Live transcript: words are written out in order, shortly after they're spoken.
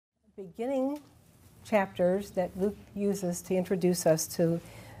beginning chapters that Luke uses to introduce us to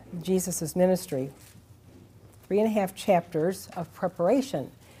Jesus' ministry. 3.5 chapters of preparation.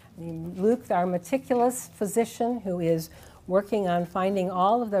 Luke, our meticulous physician who is working on finding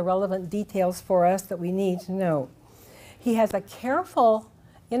all of the relevant details for us that we need to know. He has a careful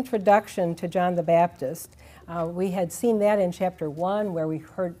introduction to John the Baptist. We had seen that in chapter 1 where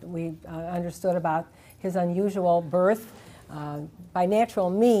we understood about his unusual birth by natural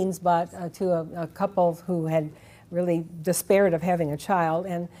means, but to a couple who had really despaired of having a child.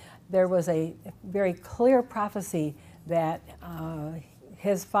 And there was a very clear prophecy that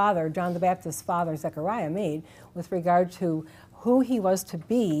his father, John the Baptist's father, Zechariah, made with regard to who he was to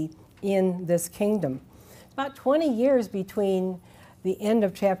be in this kingdom. About 20 years between the end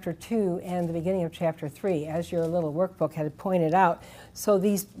of chapter 2 and the beginning of chapter 3, as your little workbook had pointed out. So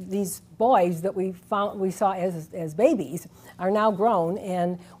these boys that we saw as babies are now grown,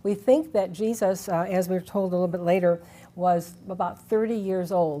 and we think that Jesus, as we're told a little bit later, was about 30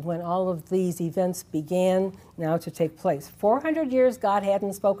 years old when all of these events began now to take place. 400 years God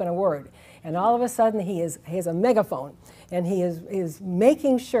hadn't spoken a word, and all of a sudden he has a megaphone, and he is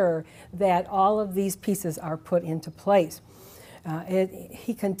making sure that all of these pieces are put into place.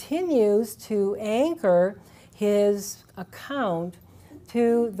 He continues to anchor his account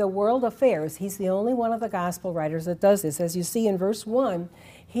to the world affairs. He's the only one of the gospel writers that does this. As you see in verse 1,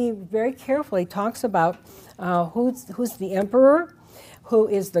 he very carefully talks about who's the emperor, who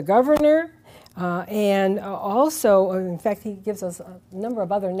is the governor, and also, in fact, he gives us a number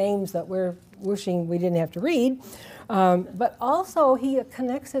of other names that we're wishing we didn't have to read, but also he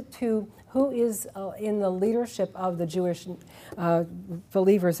connects it to who is in the leadership of the Jewish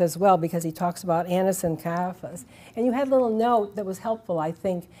believers as well, because he talks about Annas and Caiaphas. And you had a little note that was helpful, I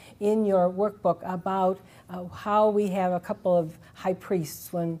think, in your workbook about how we have a couple of high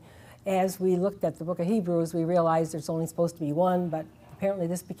priests when, as we looked at the book of Hebrews, we realized there's only supposed to be one, but apparently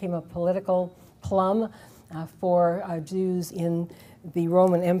this became a political plum for Jews in the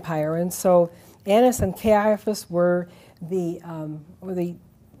Roman Empire. And so Annas and Caiaphas were the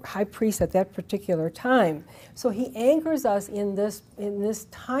high priest at that particular time. So he anchors us in this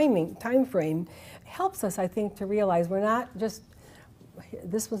time frame, helps us, I think, to realize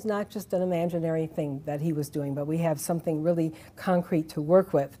this was not just an imaginary thing that he was doing, but we have something really concrete to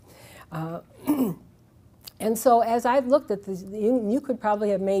work with. And so as I've looked at this, you could probably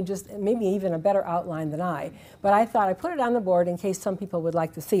have made just maybe even a better outline than I, but I thought I put it on the board in case some people would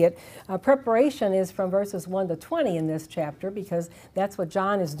like to see it. Preparation is from verses 1 to 20 in this chapter, because that's what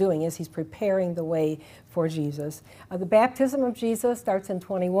John is doing, is he's preparing the way for Jesus. The baptism of Jesus starts in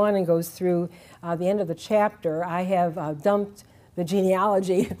 21 and goes through the end of the chapter. I have dumped the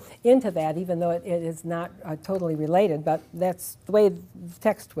genealogy into that, even though it is not totally related, but that's the way the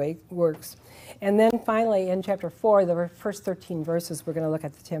text works. And then finally, in chapter 4, the first 13 verses, we're going to look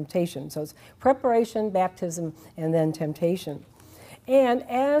at the temptation. So it's preparation, baptism, and then temptation. And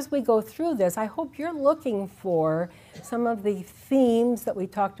as we go through this, I hope you're looking for some of the themes that we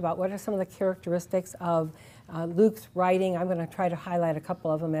talked about. What are some of the characteristics of Luke's writing? I'm going to try to highlight a couple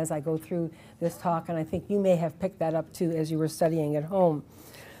of them as I go through this talk, and I think you may have picked that up too as you were studying at home.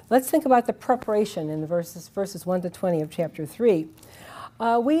 Let's think about the preparation in the verses 1 to 20 of chapter 3.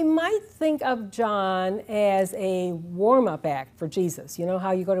 We might think of John as a warm-up act for Jesus. You know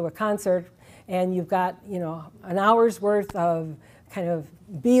how you go to a concert and you've got, an hour's worth of kind of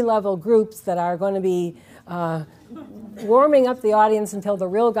B-level groups that are going to be warming up the audience until the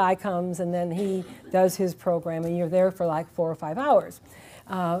real guy comes, and then he does his program, and you're there for like 4 or 5 hours.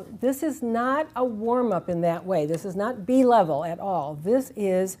 This is not a warm-up in that way. This is not B-level at all. This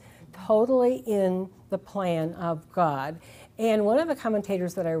is totally in the plan of God. And one of the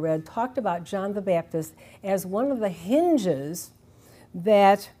commentators that I read talked about John the Baptist as one of the hinges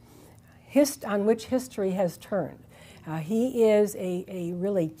that on which history has turned. He is a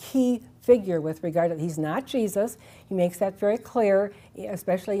really key figure with regard to, he's not Jesus. He makes that very clear,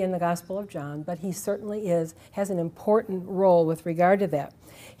 especially in the Gospel of John, but he certainly has an important role with regard to that.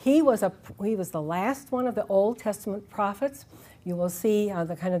 He was the last one of the Old Testament prophets. You will see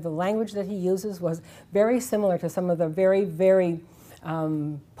the language that he uses was very similar to some of the very, very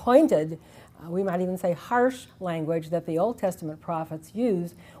pointed, we might even say harsh language that the Old Testament prophets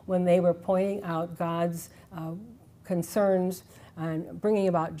used when they were pointing out God's concerns and bringing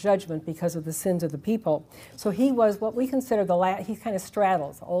about judgment because of the sins of the people. So he was what we consider he kind of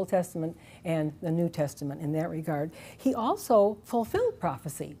straddles the Old Testament and the New Testament in that regard. He also fulfilled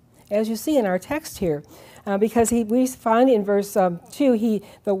prophecy. as you see in our text here. Because we find in verse 2,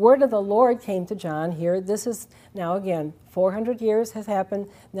 the word of the Lord came to John here. This is now, again, 400 years has happened.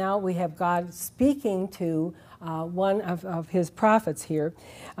 Now we have God speaking to one of his prophets here.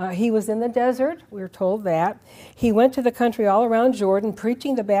 He was in the desert, we're told that. He went to the country all around Jordan,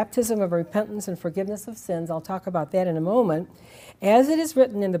 preaching the baptism of repentance and forgiveness of sins. I'll talk about that in a moment. As it is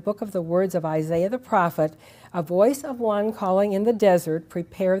written in the book of the words of Isaiah the prophet, a voice of one calling in the desert,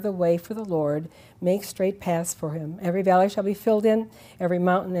 prepare the way for the Lord, make straight paths for him. Every valley shall be filled in, every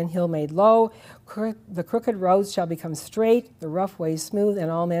mountain and hill made low. The crooked roads shall become straight, the rough ways smooth, and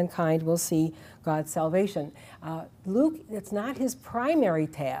all mankind will see God's salvation. Luke, it's not his primary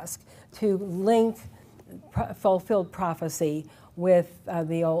task to link fulfilled prophecy with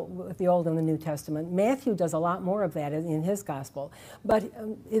the Old and the New Testament. Matthew does a lot more of that in his gospel. But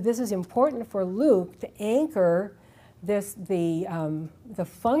this is important for Luke to anchor the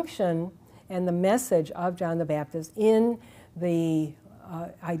function and the message of John the Baptist in the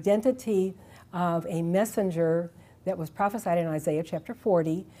identity of a messenger that was prophesied in Isaiah chapter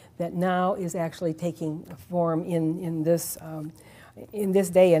 40 that now is actually taking form in this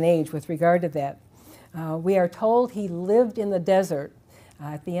day and age with regard to that. We are told he lived in the desert.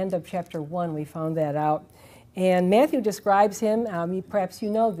 At the end of chapter 1, we found that out. And Matthew describes him, perhaps you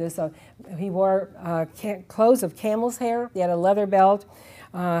know this, he wore clothes of camel's hair, he had a leather belt.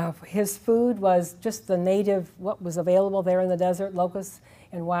 His food was just the native, what was available there in the desert, locusts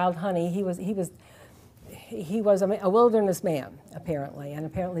and wild honey. He was a wilderness man, apparently,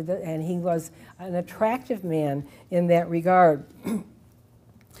 and he was an attractive man in that regard.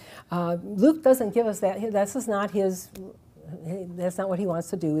 Luke doesn't give us that. That's not what he wants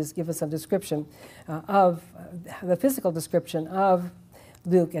to do, is give us a description of the physical description of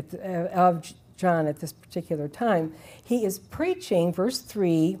Luke, of John at this particular time. He is preaching, verse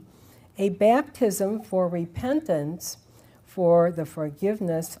 3, a baptism for repentance for the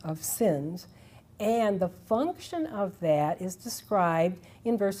forgiveness of sins. And the function of that is described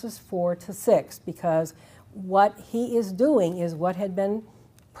in verses 4 to 6, because what he is doing is what had been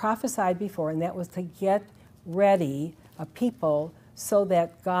prophesied before, and that was to get ready a people so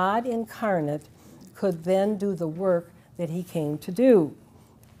that God incarnate could then do the work that he came to do.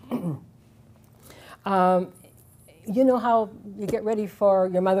 You know how you get ready for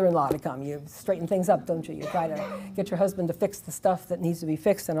your mother-in-law to come. You straighten things up, don't you? You try to get your husband to fix the stuff that needs to be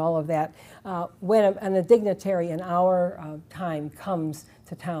fixed and all of that. When a dignitary in our time comes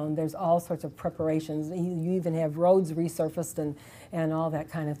to town, there's all sorts of preparations. You even have roads resurfaced and all that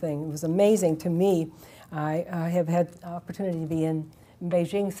kind of thing. It was amazing to me. I have had opportunity to be in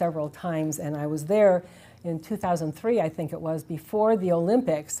Beijing several times, and I was there in 2003, I think it was, before the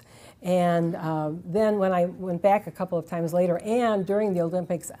Olympics. And then when I went back a couple of times later and during the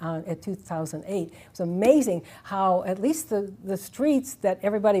Olympics at 2008, it was amazing how at least the streets that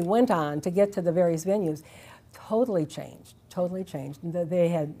everybody went on to get to the various venues totally changed. They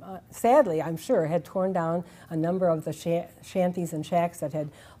had, sadly, I'm sure, had torn down a number of the shanties and shacks that had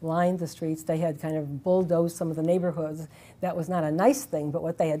lined the streets. They had kind of bulldozed some of the neighborhoods. That was not a nice thing, but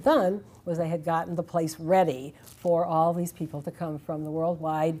what they had done was they had gotten the place ready for all these people to come from the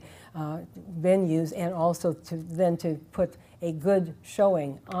worldwide venues, and also to put a good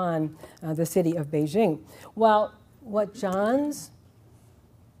showing on the city of Beijing. Well, what John's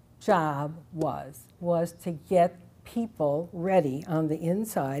job was to get people ready on the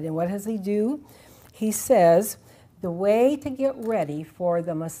inside. And what does he do? He says the way to get ready for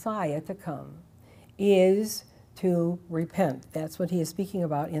the Messiah to come is to repent. That's what he is speaking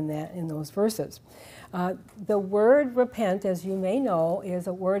about in those verses. The word repent, as you may know, is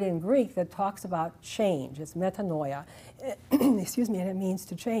a word in Greek that talks about change. It's metanoia. Excuse me, and it means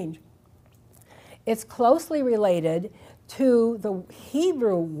to change. It's closely related to the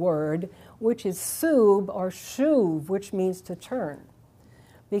Hebrew word, which is sub or shuv, which means to turn.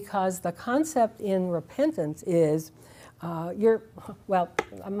 Because the concept in repentance is,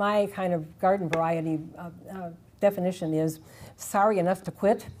 my kind of garden variety definition is sorry enough to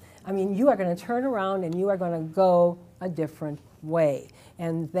quit. I mean, you are going to turn around and you are going to go a different way.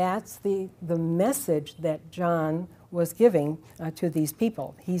 And that's the message that John was giving to these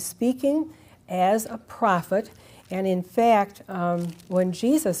people. He's speaking as a prophet. And in fact, when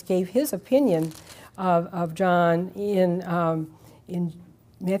Jesus gave his opinion of John in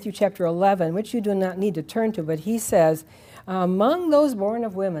Matthew chapter 11, which you do not need to turn to, but he says, among those born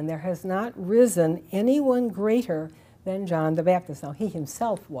of women, there has not risen anyone greater than John the Baptist. Now, he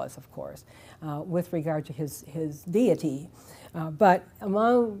himself was, of course, with regard to his deity. But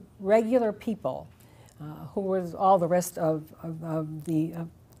among regular people, who was all the rest of the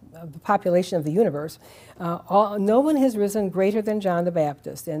the population of the universe. No one has risen greater than John the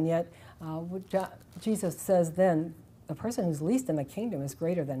Baptist, and yet Jesus says then, the person who's least in the kingdom is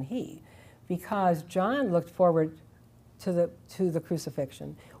greater than he, because John looked forward to the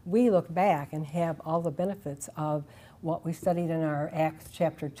crucifixion. We look back and have all the benefits of what we studied in our Acts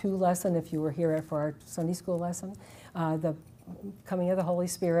chapter 2 lesson, if you were here for our Sunday school lesson, the coming of the Holy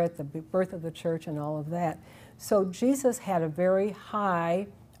Spirit, the birth of the church, and all of that. So Jesus had a very high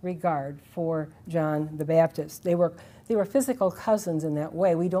regard for John the Baptist. They were physical cousins in that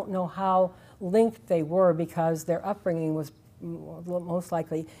way. We don't know how linked they were because their upbringing was most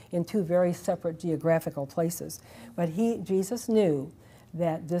likely in two very separate geographical places. But Jesus knew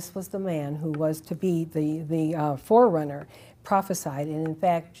that this was the man who was to be the forerunner prophesied. And in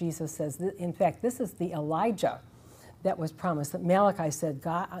fact, Jesus says, in fact, this is the Elijah that was promised. That Malachi said,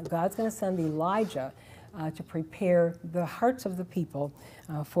 God's going to send Elijah to prepare the hearts of the people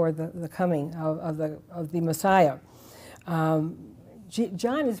for the coming of the Messiah.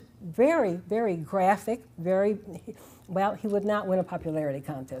 John is very, very graphic, well, he would not win a popularity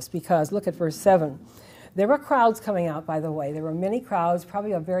contest because, look at verse 7. There were crowds coming out, by the way. There were many crowds,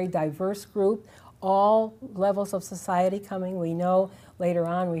 probably a very diverse group, all levels of society coming. We know later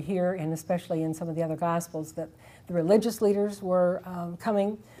on, we hear, and especially in some of the other Gospels, that the religious leaders were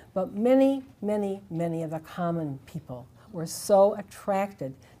coming, but many, many, many of the common people were so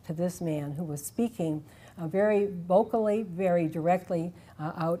attracted to this man who was speaking very vocally, very directly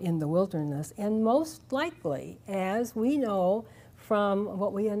out in the wilderness. And most likely, as we know from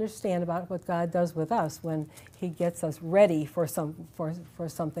what we understand about what God does with us when he gets us ready for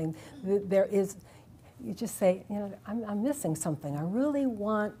something, there is, you just say, you know, I'm missing something. I really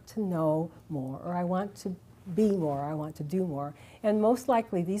want to know more, or I want to be more, I want to do more. And most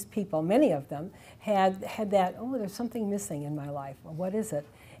likely these people, many of them, had that, oh, there's something missing in my life. Well, what is it?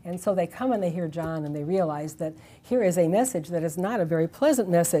 And so they come and they hear John and they realize that here is a message that is not a very pleasant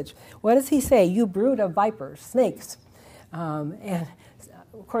message. What does he say? You brood of vipers, snakes. And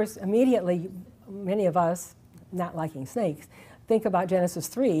of course, immediately, many of us, not liking snakes, think about Genesis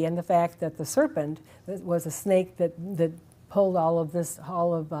 3 and the fact that the serpent was a snake that pulled all of this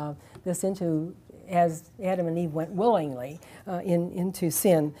into, as Adam and Eve went willingly into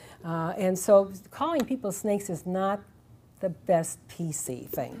sin. And so calling people snakes is not the best PC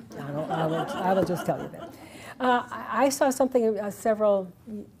thing. I will just tell you that. I saw something several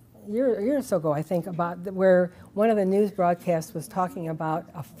years ago, I think, about where one of the news broadcasts was talking about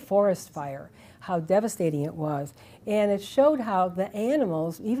a forest fire, how devastating it was. And it showed how the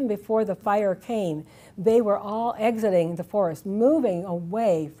animals, even before the fire came, they were all exiting the forest, moving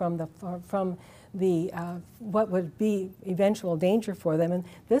away from what would be eventual danger for them. And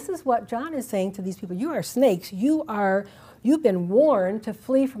this is what John is saying to these people. You are snakes. You've been warned to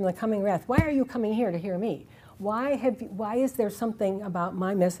flee from the coming wrath. Why are you coming here to hear me? Why is there something about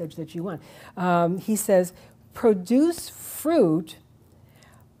my message that you want? He says, produce fruit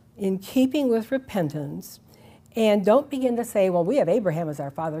in keeping with repentance, and don't begin to say, well, we have Abraham as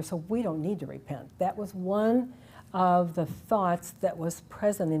our father, so we don't need to repent. That was one of the thoughts that was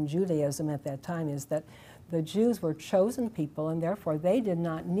present in Judaism at that time, is that the Jews were chosen people, and therefore they did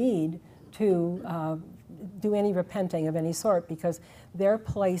not need to do any repenting of any sort, because their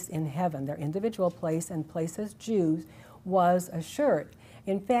place in heaven, their individual place and place as Jews, was assured.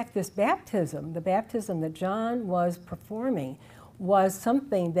 In fact, this baptism, the baptism that John was performing, was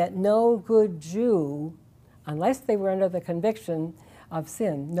something that no good Jew, unless they were under the conviction of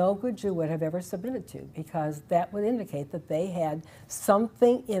sin, no good Jew would have ever submitted to, because that would indicate that they had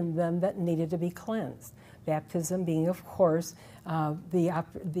something in them that needed to be cleansed. Baptism being, of course,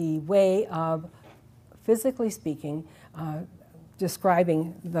 the way of, physically speaking,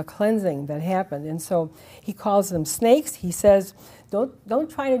 describing the cleansing that happened. And so he calls them snakes. He says, don't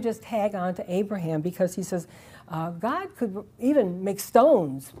try to just tag on to Abraham, because he says, God could even make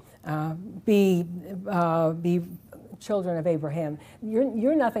stones be children of Abraham.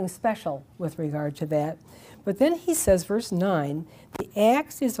 You're nothing special with regard to that. But then he says, verse 9, the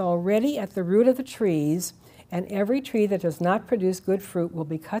axe is already at the root of the trees, and every tree that does not produce good fruit will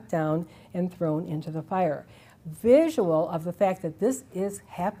be cut down and thrown into the fire. Visual of the fact that this is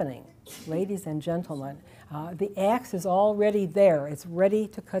happening, ladies and gentlemen. The axe is already there. It's ready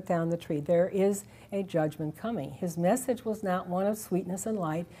to cut down the tree. There is a judgment coming. His message was not one of sweetness and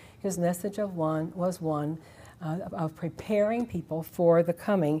light. His message was one of preparing people for the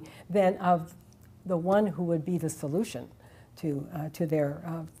coming, then of the one who would be the solution to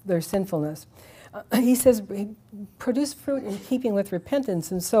their sinfulness. He says, produce fruit in keeping with repentance.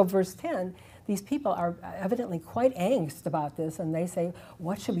 And so verse 10, these people are evidently quite angst about this, and they say,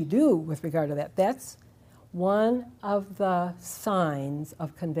 what should we do with regard to that? That's one of the signs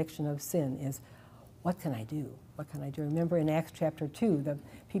of conviction of sin is, what can I do? What can I do? Remember in Acts chapter 2, the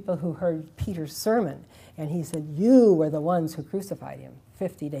people who heard Peter's sermon, and he said, you were the ones who crucified him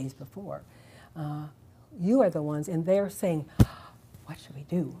 50 days before. You are the ones, and they're saying, what should we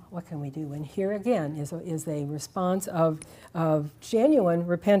do? What can we do? And here again is a response of genuine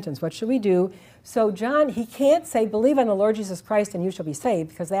repentance. What should we do? So John, he can't say, believe on the Lord Jesus Christ and you shall be saved,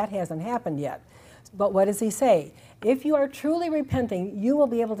 because that hasn't happened yet. But what does he say? If you are truly repenting, you will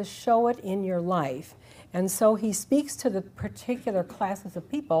be able to show it in your life. And so he speaks to the particular classes of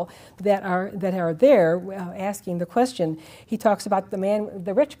people that are there asking the question. He talks about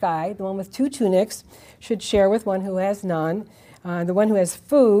the rich guy, the one with 2 tunics, should share with one who has none. The one who has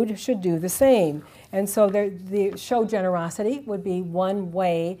food should do the same. And so the show generosity would be one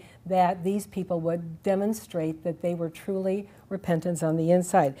way that these people would demonstrate that they were truly repentant on the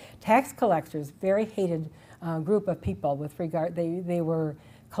inside. Tax collectors, very hated group of people with regard, they were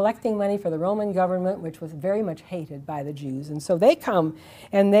collecting money for the Roman government, which was very much hated by the Jews. And so they come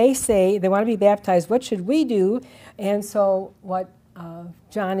and they say, they want to be baptized, what should we do? And so what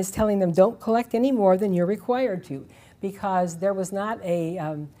John is telling them, don't collect any more than you're required to, because there was not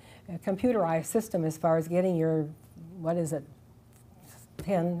a computerized system as far as getting your, what is it,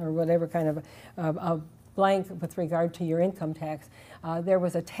 10 or whatever kind of a blank with regard to your income tax. There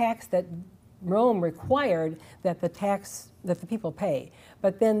was a tax that Rome required that the people pay.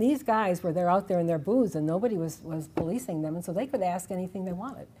 But then these guys they're out there in their booths and nobody was policing them, and so they could ask anything they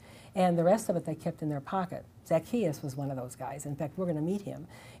wanted. And the rest of it they kept in their pocket. Zacchaeus was one of those guys. In fact, we're going to meet him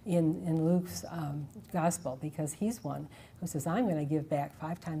in Luke's gospel, because he's one who says, I'm going to give back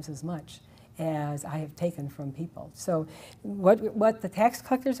 5 times as much as I have taken from people. So what the tax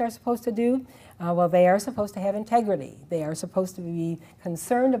collectors are supposed to do? Well, they are supposed to have integrity. They are supposed to be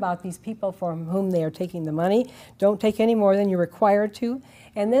concerned about these people from whom they are taking the money. Don't take any more than you're required to.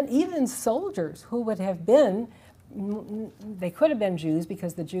 And then even soldiers who would have been, they could have been Jews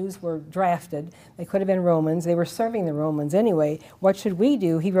because the Jews were drafted. They could have been Romans. They were serving the Romans anyway. What should we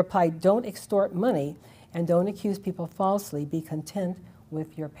do? He replied, don't extort money and don't accuse people falsely. Be content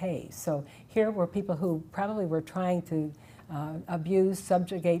with your pay. So here were people who probably were trying to abuse,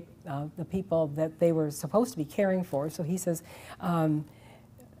 subjugate the people that they were supposed to be caring for. So he says,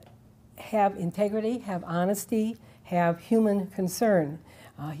 have integrity, have honesty, have human concern.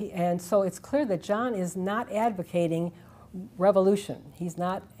 And so it's clear that John is not advocating revolution. He's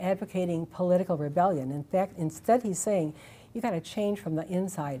not advocating political rebellion. In fact, instead he's saying, you got to change from the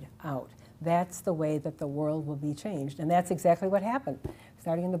inside out. That's the way that the world will be changed. And that's exactly what happened.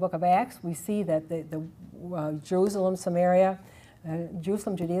 Starting in the book of Acts, we see that Jerusalem, Judea,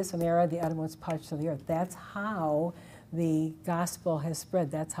 Samaria, the uttermost parts of the earth. That's how the gospel has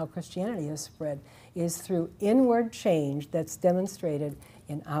spread. That's how Christianity has spread, is through inward change that's demonstrated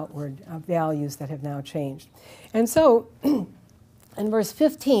in outward values that have now changed. And so, in verse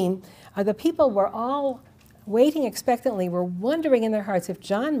 15, the people were all waiting expectantly, were wondering in their hearts if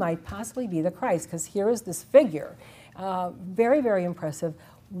John might possibly be the Christ, because here is this figure, very, very impressive,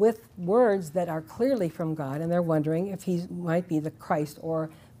 with words that are clearly from God, and they're wondering if he might be the Christ or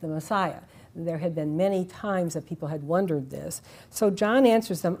the Messiah. There had been many times that people had wondered this. So John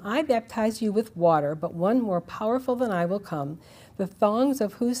answers them, I baptize you with water, but one more powerful than I will come, the thongs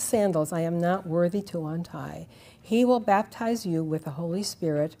of whose sandals I am not worthy to untie. He will baptize you with the Holy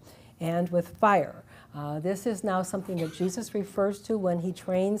Spirit and with fire. This is now something that Jesus refers to when he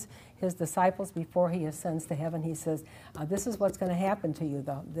trains his disciples before he ascends to heaven. He says, this is what's going to happen to you.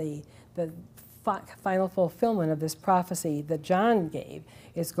 The final fulfillment of this prophecy that John gave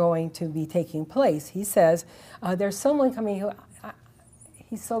is going to be taking place. He says, there's someone coming who,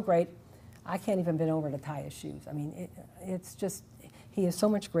 he's so great, I can't even bend over to tie his shoes. I mean, it's just, he is so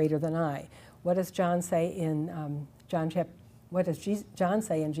much greater than I. What does John say in John chapter? What does John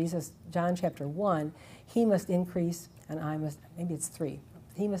say in John chapter 1? He must increase and I must, maybe it's 3.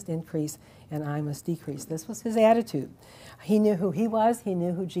 He must increase and I must decrease. This was his attitude. He knew who he was. He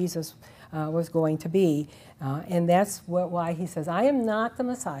knew who Jesus was going to be. And that's why he says, I am not the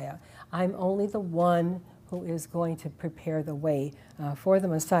Messiah. I'm only the one who is going to prepare the way for the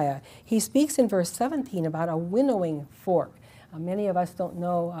Messiah. He speaks in verse 17 about a winnowing fork. Many of us don't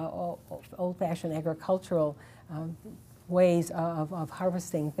know old-fashioned agricultural ways of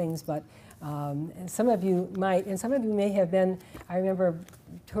harvesting things, but and some of you might, and some of you may have been. I remember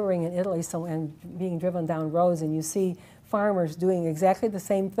touring in Italy and being driven down roads, and you see farmers doing exactly the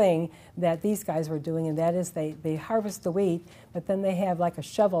same thing that these guys were doing, and that is they harvest the wheat, but then they have like a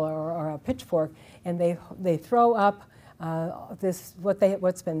shovel or a pitchfork, and they throw up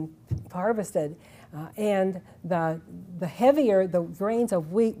what's been harvested, and the heavier the grains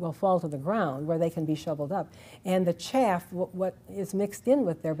of wheat will fall to the ground where they can be shoveled up, and the chaff, what is mixed in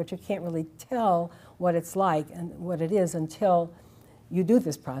with there, but you can't really tell what it's like and what it is until you do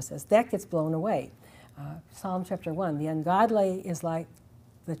this process. That gets blown away. Psalm chapter 1, the ungodly is like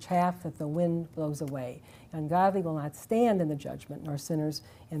the chaff that the wind blows away. Ungodly will not stand in the judgment, nor sinners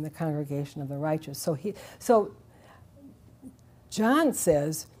in the congregation of the righteous. So John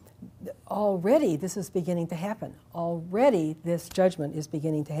says, already this is beginning to happen. Already this judgment is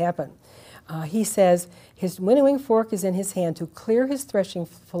beginning to happen. He says, his winnowing fork is in his hand to clear his threshing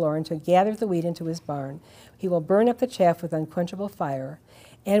floor and to gather the wheat into his barn. He will burn up the chaff with unquenchable fire.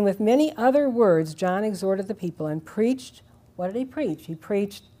 And with many other words, John exhorted the people and preached. What did he preach? He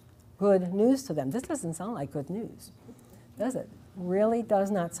preached good news to them. This doesn't sound like good news, does it? Really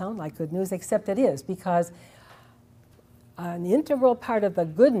does not sound like good news, except it is, because an integral part of the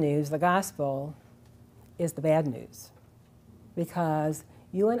good news, the gospel, is the bad news. Because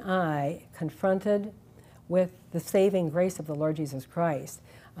you and I, confronted with the saving grace of the Lord Jesus Christ,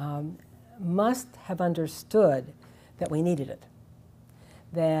 must have understood that we needed it.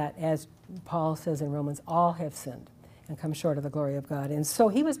 That, as Paul says in Romans, all have sinned and come short of the glory of God. And so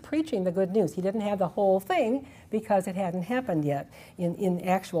he was preaching the good news. He didn't have the whole thing because it hadn't happened yet in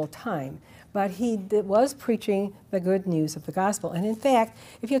actual time. But he was preaching the good news of the gospel. And in fact,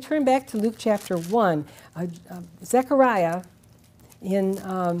 if you turn back to Luke chapter 1, Zechariah,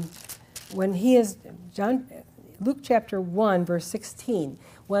 Luke chapter 1, verse 16,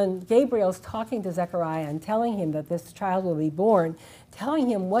 when Gabriel's talking to Zechariah and telling him that this child will be born, telling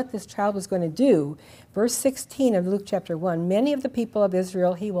him what this child was going to do, verse 16 of Luke chapter 1, many of the people of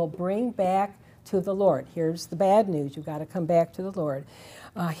Israel he will bring back to the Lord. Here's the bad news. You've got to come back to the Lord.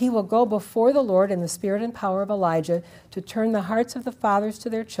 He will go before the Lord in the spirit and power of Elijah to turn the hearts of the fathers to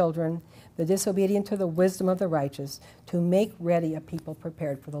their children, the disobedient to the wisdom of the righteous, to make ready a people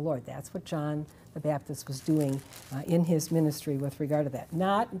prepared for the Lord. That's what John the Baptist was doing in his ministry with regard to that.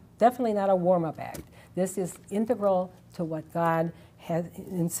 Definitely not a warm-up act. This is integral to what God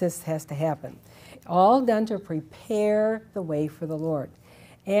insists has to happen. All done to prepare the way for the Lord.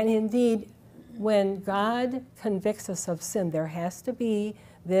 And indeed, when God convicts us of sin, there has to be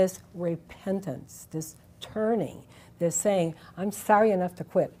this repentance, this turning, this saying, I'm sorry enough to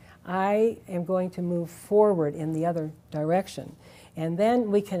quit. I am going to move forward in the other direction. And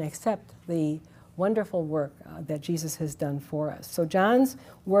then we can accept the wonderful work that Jesus has done for us. So John's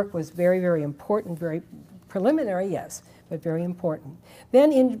work was very, very important, very preliminary, yes, but very important.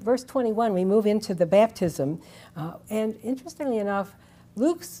 Then in verse 21, we move into the baptism. And interestingly enough,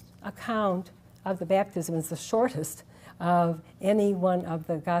 Luke's account of the baptism is the shortest of any one of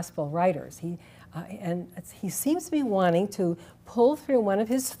the gospel writers. He seems to be wanting to pull through one of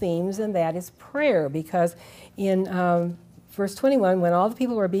his themes, and that is prayer, because in verse 21, when all the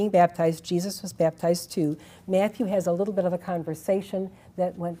people were being baptized, Jesus was baptized too. Matthew has a little bit of a conversation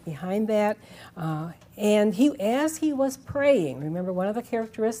that went behind that. And as he was praying, remember one of the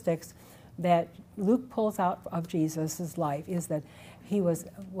characteristics that Luke pulls out of Jesus' life is that he was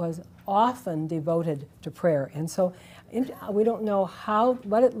often devoted to prayer. And so we don't know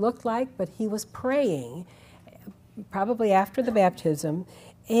what it looked like, but he was praying, probably after the baptism,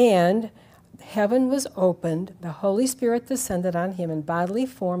 and heaven was opened, the Holy Spirit descended on him in bodily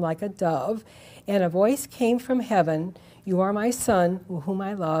form like a dove, and a voice came from heaven, "You are my Son, whom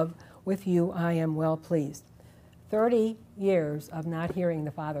I love. With you I am well pleased." 30 years of not hearing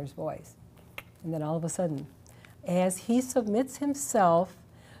the Father's voice. And then all of a sudden, as he submits himself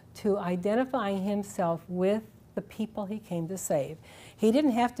to identifying himself with the people he came to save, he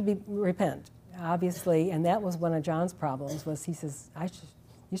didn't have to repent, obviously, and that was one of John's problems, was he says,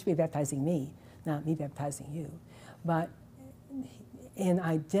 you should be baptizing me, not me baptizing you. But in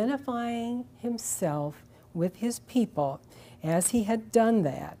identifying himself with his people, as he had done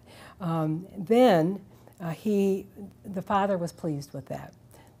that, then the Father was pleased with that.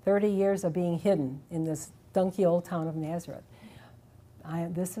 30 years of being hidden in this dunky old town of Nazareth.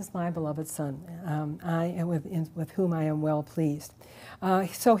 This is my beloved Son, with whom I am well pleased.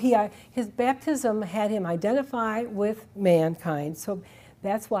 So his baptism had him identify with mankind. So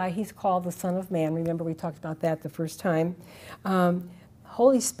that's why he's called the Son of Man. Remember, we talked about that the first time.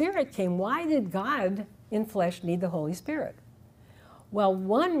 Holy Spirit came. Why did God in flesh need the Holy Spirit? Well,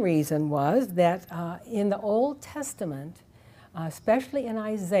 one reason was that in the Old Testament, especially in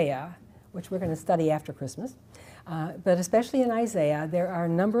Isaiah, which we're going to study after Christmas, But especially in Isaiah, there are a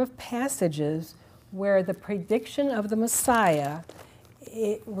number of passages where the prediction of the Messiah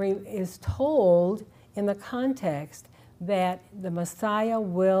is told in the context that the Messiah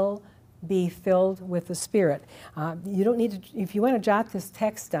will be filled with the Spirit. You don't need to, if you want to jot this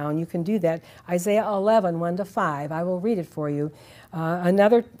text down, you can do that. Isaiah 11, 1-5. I will read it for you.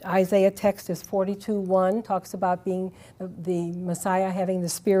 Another Isaiah text is 42:1, talks about being the Messiah having the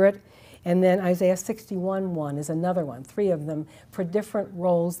Spirit. And then Isaiah 61:1 is another one, 3 of them for different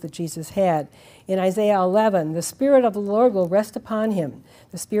roles that Jesus had. In Isaiah 11, the Spirit of the Lord will rest upon him,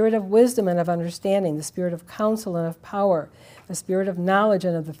 the Spirit of wisdom and of understanding, the Spirit of counsel and of power, the Spirit of knowledge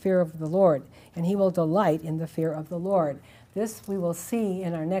and of the fear of the Lord, and he will delight in the fear of the Lord. This we will see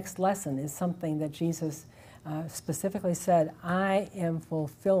in our next lesson is something that Jesus specifically said, I am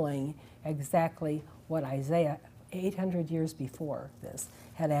fulfilling exactly what Isaiah 800 years before this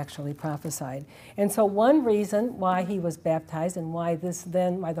had actually prophesied. And so one reason why he was baptized and why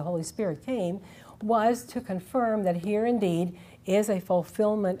the Holy Spirit came was to confirm that here indeed is a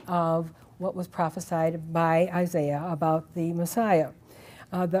fulfillment of what was prophesied by Isaiah about the Messiah.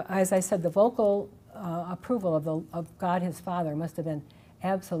 As I said, the vocal approval of God his Father must have been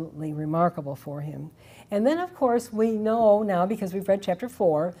absolutely remarkable for him. And then, of course, we know now, because we've read chapter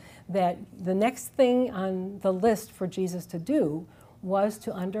 4, that the next thing on the list for Jesus to do was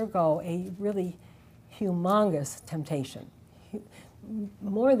to undergo a really humongous temptation,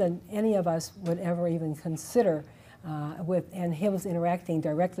 more than any of us would ever even consider, and he was interacting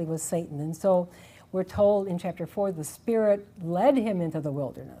directly with Satan. And so we're told in chapter 4, the Spirit led him into the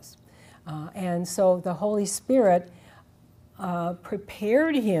wilderness. And so the Holy Spirit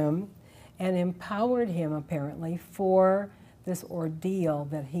prepared him and empowered him, apparently, for this ordeal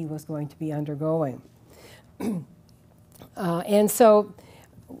that he was going to be undergoing. And so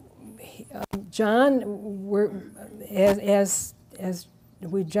John,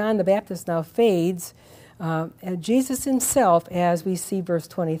 John the Baptist now fades, Jesus himself, as we see verse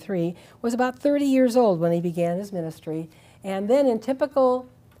 23, was about 30 years old when he began his ministry. And then in typical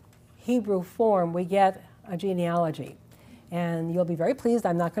Hebrew form, we get a genealogy. And you'll be very pleased.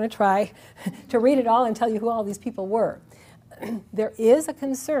 I'm not going to try to read it all and tell you who all these people were. There is a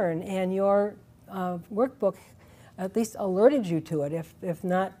concern, and your workbook at least alerted you to it, if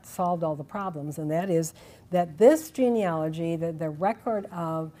not solved all the problems, and that is that this genealogy, the record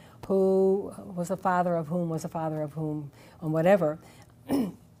of who was the father of whom was the father of whom, and whatever,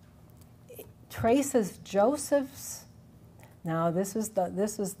 traces Joseph's. Now this is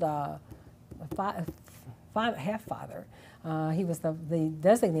the half-father. He was the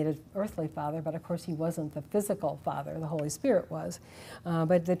designated earthly father, but of course he wasn't the physical father. The Holy Spirit was.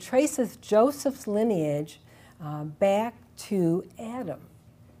 But it traces Joseph's lineage back to Adam,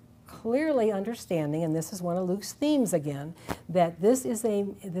 clearly understanding, and this is one of Luke's themes again, that this is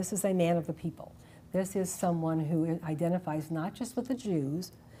a man of the people. This is someone who identifies not just with the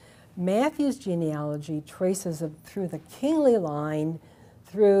Jews. Matthew's genealogy traces through the kingly line,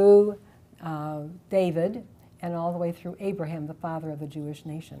 through David, and all the way through Abraham, the father of the Jewish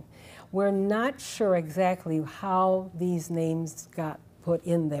nation. We're not sure exactly how these names got put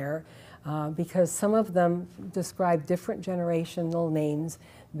in there, because some of them describe different generational names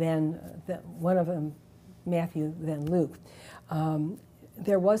than one of them, Matthew, than Luke.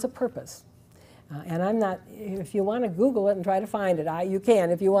 There was a purpose. And I'm not, if you want to Google it and try to find it, you can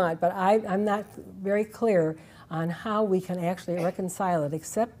if you want, but I'm not very clear on how we can actually reconcile it,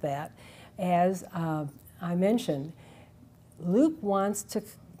 except that, as I mentioned, Luke wants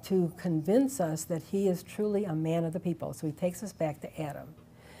to convince us that he is truly a man of the people. So he takes us back to Adam.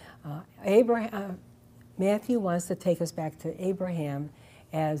 Matthew wants to take us back to Abraham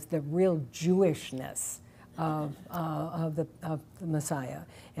as the real Jewishness of the Messiah.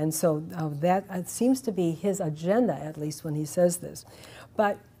 And so that seems to be his agenda, at least when he says this.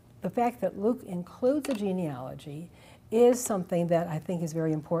 But the fact that Luke includes a genealogy is something that I think is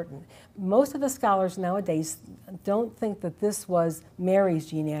very important. Most of the scholars nowadays don't think that this was Mary's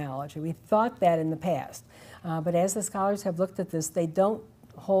genealogy. We thought that in the past. But as the scholars have looked at this, they don't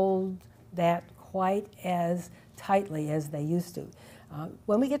hold that quite as tightly as they used to.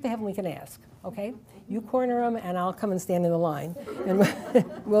 When we get to heaven, we can ask, okay? You corner them, and I'll come and stand in the line, and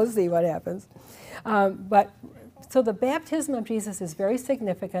we'll see what happens. So the baptism of Jesus is very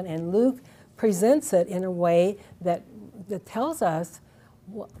significant, and Luke presents it in a way that tells us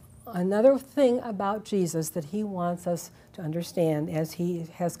another thing about Jesus that he wants us to understand as he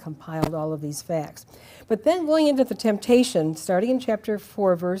has compiled all of these facts. But then going into the temptation, starting in chapter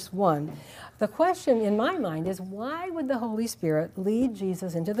 4, verse 1, the question in my mind is, why would the Holy Spirit lead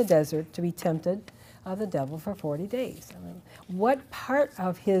Jesus into the desert to be tempted of the devil for 40 days. I mean, what part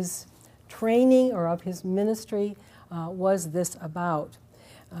of his training or of his ministry was this about?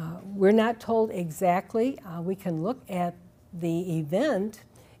 We're not told exactly. We can look at the event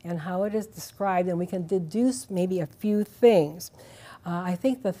and how it is described, and we can deduce maybe a few things. I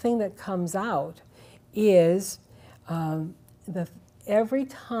think the thing that comes out is every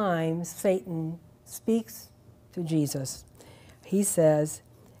time Satan speaks to Jesus, he says,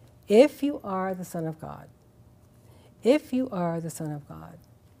 if you are the Son of God, if you are the Son of God,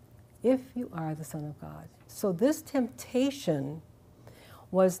 if you are the Son of God. So this temptation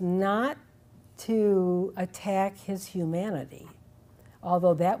was not to attack his humanity,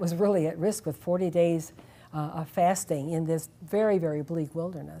 although that was really at risk with 40 days of fasting in this very, very bleak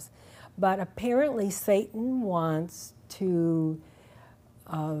wilderness. But apparently Satan wants to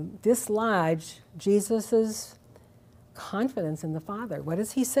dislodge Jesus' confidence in the Father. What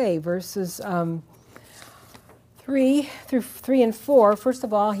does he say? Verses 3 and 4. First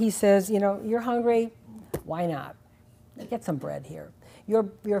of all, he says, you're hungry. Why not? Get some bread here.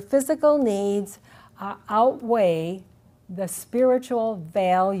 Your physical needs outweigh the spiritual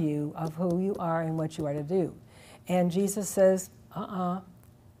value of who you are and what you are to do. And Jesus says,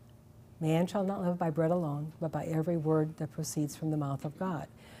 man shall not live by bread alone, but by every word that proceeds from the mouth of God.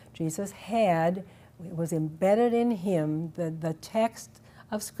 Jesus was embedded in him the text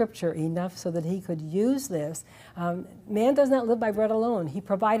of Scripture enough so that he could use this. Man does not live by bread alone. He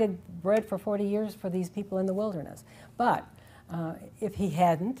provided bread for 40 years for these people in the wilderness. But if he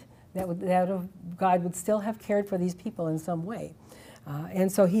hadn't, God would still have cared for these people in some way.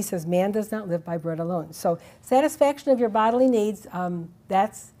 And so he says, man does not live by bread alone. So satisfaction of your bodily needs,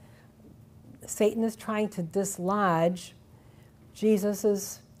 that's Satan is trying to dislodge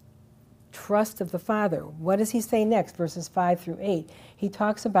Jesus' trust of the Father. What does he say next? Verses 5 through 8. He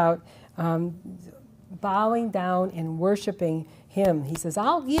talks about bowing down and worshiping him. He says,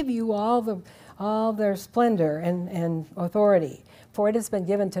 I'll give you all their splendor and authority, for it has been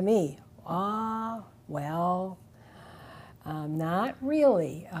given to me. Not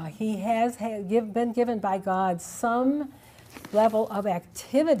really. He has been given by God some level of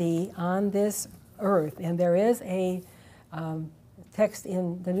activity on this earth, and there is a text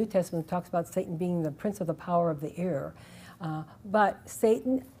in the New Testament that talks about Satan being the prince of the power of the air. But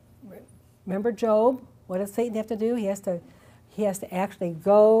Satan, remember Job? What does Satan have to do? He has to actually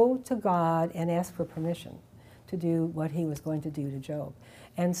go to God and ask for permission to do what he was going to do to Job.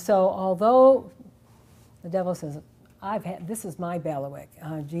 And so although the devil says, this is my bailiwick,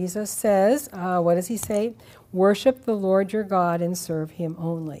 Jesus says, what does he say? Worship the Lord your God and serve him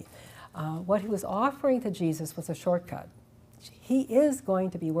only. What he was offering to Jesus was a shortcut. He is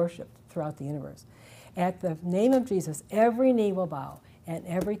going to be worshipped throughout the universe. At the name of Jesus, every knee will bow and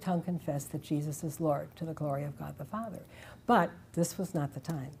every tongue confess that Jesus is Lord, to the glory of God the Father. But this was not the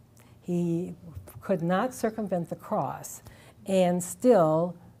time. He could not circumvent the cross and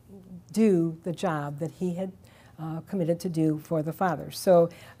still do the job that he had committed to do for the Father. So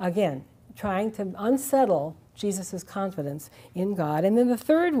again, trying to unsettle Jesus' confidence in God. And then the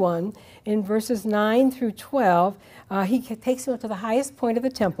third one, in verses 9 through 12, he takes him up to the highest point of the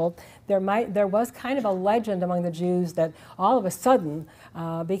temple. There was kind of a legend among the Jews that all of a sudden,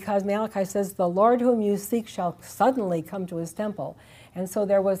 because Malachi says, the Lord whom you seek shall suddenly come to his temple. And so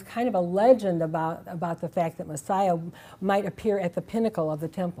there was kind of a legend about the fact that Messiah might appear at the pinnacle of the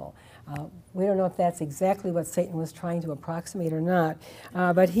temple. We don't know if that's exactly what Satan was trying to approximate or not.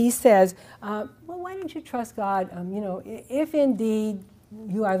 But he says, well, why don't you trust God? If indeed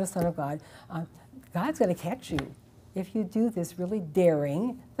you are the Son of God, God's going to catch you if you do this really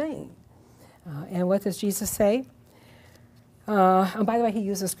daring thing. And what does Jesus say? And by the way, he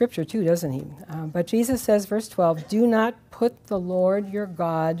uses Scripture too, doesn't he? But Jesus says, verse 12, do not put the Lord your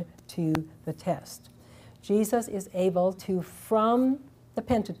God to the test. Jesus is able to, from the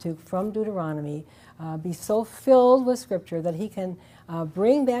Pentateuch, from Deuteronomy, be so filled with Scripture that he can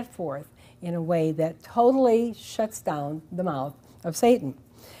bring that forth in a way that totally shuts down the mouth of Satan.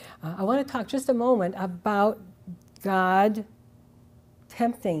 I want to talk just a moment about God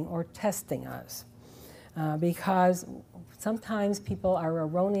tempting or testing us, because sometimes people are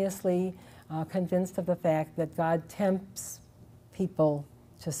erroneously convinced of the fact that God tempts people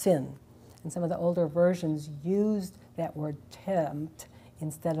to sin. And some of the older versions used that word tempt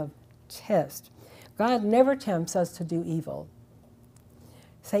instead of test. God never tempts us to do evil.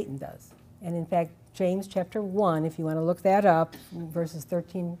 Satan does. And in fact, James chapter 1, if you want to look that up, verses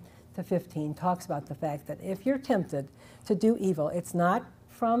 13 to 15, talks about the fact that if you're tempted to do evil, it's not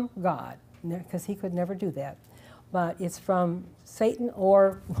from God, because he could never do that, but it's from Satan,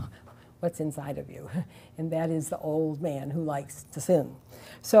 or what's inside of you, and that is the old man who likes to sin.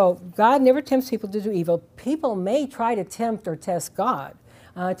 So God never tempts people to do evil. People may try to tempt or test God,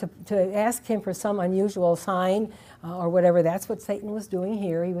 to ask him for some unusual sign or whatever. That's what Satan was doing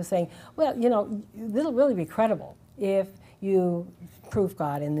here. He was saying, well, you know, it'll really be credible if you prove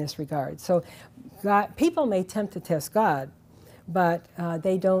God in this regard. So people may tempt to test God, but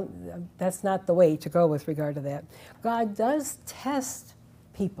they don't, that's not the way to go with regard to that. God does test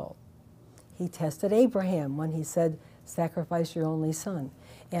people. He tested Abraham when he said, sacrifice your only son.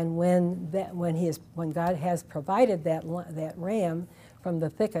 And when God has provided that ram from the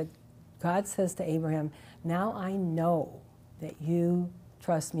thicket, God says to Abraham, now I know that you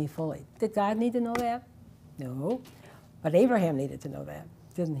trust me fully. Did God need to know that? No. But Abraham needed to know that,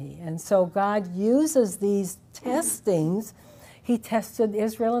 didn't he? And so God uses these testings. He tested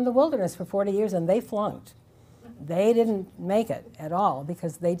Israel in the wilderness for 40 years, and they flunked. They didn't make it at all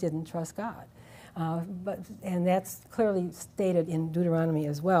because they didn't trust God. And that's clearly stated in Deuteronomy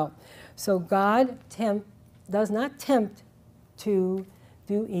as well. So God does not tempt to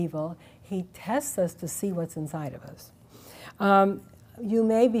do evil. He tests us to see what's inside of us. You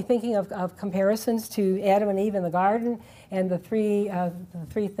may be thinking of comparisons to Adam and Eve in the garden and the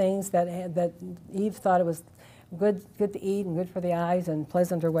three things that Eve thought it was good to eat and good for the eyes and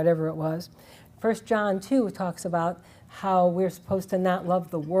pleasant or whatever it was. 1 John 2 talks about how we're supposed to not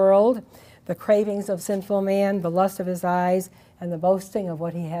love the world, the cravings of sinful man, the lust of his eyes, and the boasting of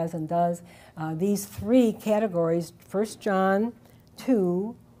what he has and does. These three categories, 1 John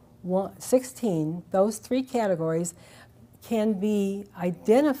 2, 16, those three categories can be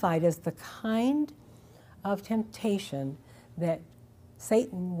identified as the kind of temptation that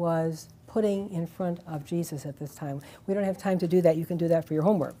Satan was putting in front of Jesus at this time. We don't have time to do that. You can do that for your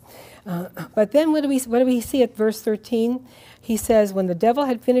homework. But then what do we see at verse 13? He says, when the devil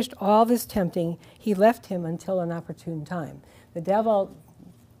had finished all this tempting, he left him until an opportune time. The devil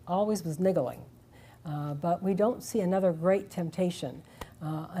always was niggling, but we don't see another great temptation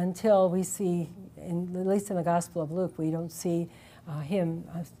until we see, at least in the Gospel of Luke, we don't see him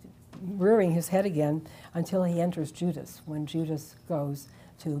rearing his head again until he enters Judas, when Judas goes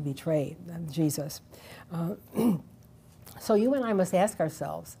to betray Jesus. So you and I must ask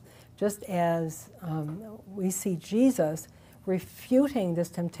ourselves, just as we see Jesus refuting this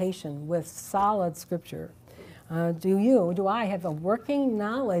temptation with solid Scripture, do I have a working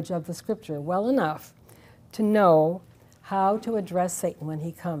knowledge of the Scripture well enough to know how to address Satan when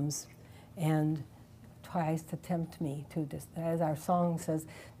he comes and tries to tempt me to, as our song says,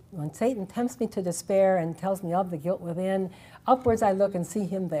 when Satan tempts me to despair and tells me of the guilt within, upwards I look and see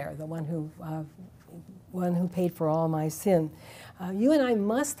him there, the one who paid for all my sin. You and I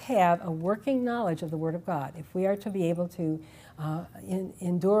must have a working knowledge of the Word of God if we are to be able to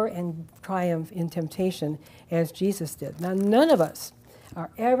endure and triumph in temptation as Jesus did. Now, none of us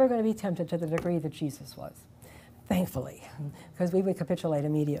are ever going to be tempted to the degree that Jesus was, thankfully, because we would capitulate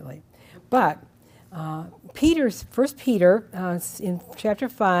immediately. But 1 Peter, in chapter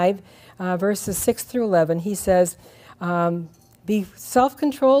 5, verses 6 through 11, he says, be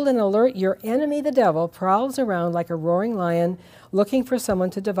self-controlled and alert. Your enemy, the devil, prowls around like a roaring lion looking for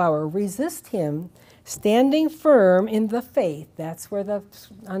someone to devour. Resist him, standing firm in the faith. That's where the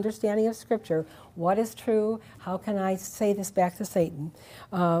understanding of Scripture, what is true, how can I say this back to Satan?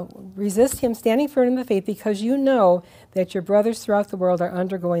 Resist him, standing firm in the faith, because you know that your brothers throughout the world are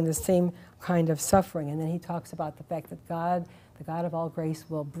undergoing the same kind of suffering. And then he talks about the fact that God, the God of all grace,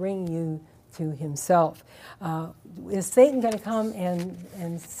 will bring you to himself. Is Satan going to come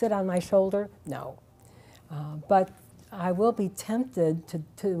and sit on my shoulder? No. But I will be tempted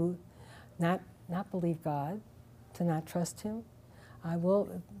to not believe God, to not trust him.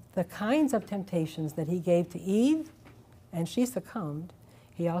 The kinds of temptations that he gave to Eve, and she succumbed,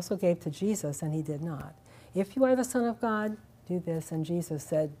 he also gave to Jesus, and he did not. If you are the Son of God, do this. And Jesus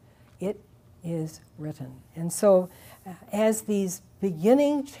said, it is written. And so as these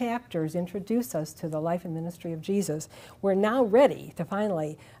beginning chapters introduce us to the life and ministry of Jesus, we're now ready to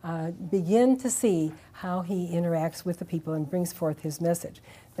finally begin to see how he interacts with the people and brings forth his message.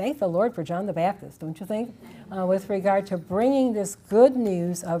 Thank the Lord for John the Baptist, don't you think, with regard to bringing this good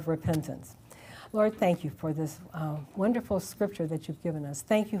news of repentance. Lord, thank you for this wonderful Scripture that you've given us.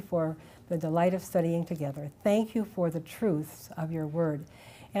 Thank you for the delight of studying together. Thank you for the truths of your word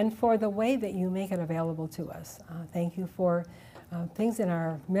and for the way that you make it available to us. Thank you for things in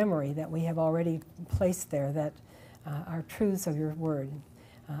our memory that we have already placed there that are truths of your word,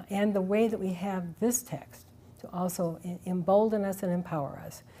 and the way that we have this text to also embolden us and empower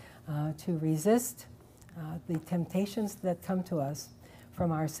us to resist the temptations that come to us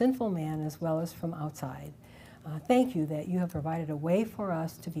from our sinful man as well as from outside. Thank you that you have provided a way for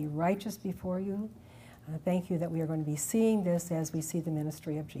us to be righteous before you. Thank you that we are going to be seeing this as we see the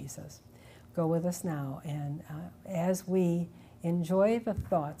ministry of Jesus. Go with us now, and as we enjoy the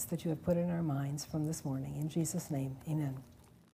thoughts that you have put in our minds from this morning. In Jesus' name, amen.